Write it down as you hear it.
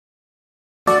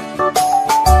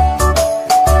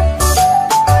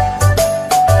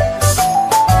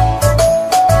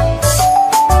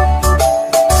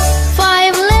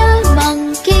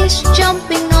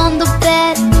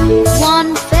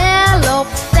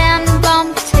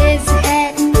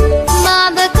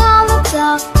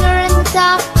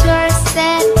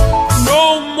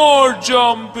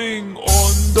jumping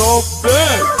on the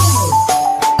bed.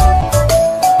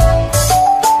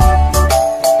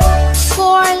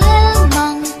 Four little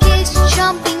monkeys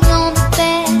jumping on the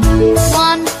bed.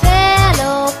 One fell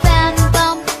off and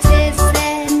bumped his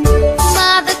head.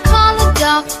 Mother called the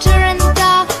doctor and the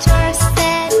doctor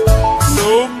said,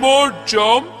 no more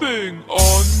jumping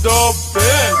on the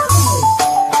bed.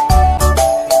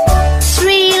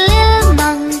 Three little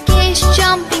monkeys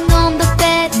jumping on the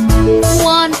bed.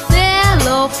 One fell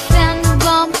off and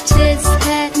bumped his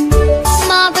head.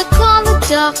 Mother called the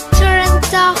doctor and the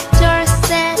doctor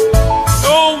said,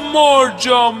 no more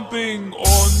jumping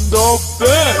on the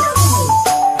bed.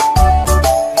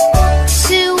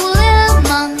 two little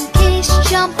monkeys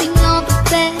jumping on the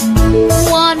bed.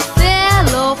 One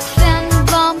fell off and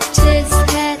bumped his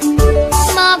head.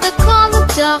 Mother called the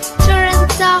doctor and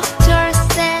the doctor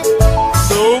said,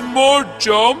 no more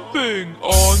jumping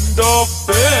on the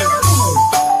bed.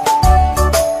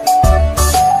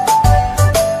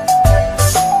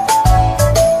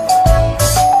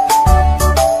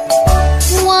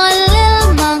 one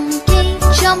little monkey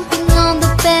jumping on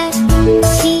the bed.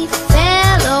 He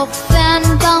fell off and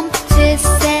bumped his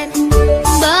head.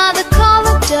 Mother called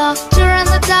the doctor and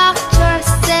the doctor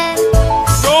said,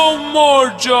 no more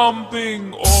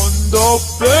jumping on the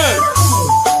bed.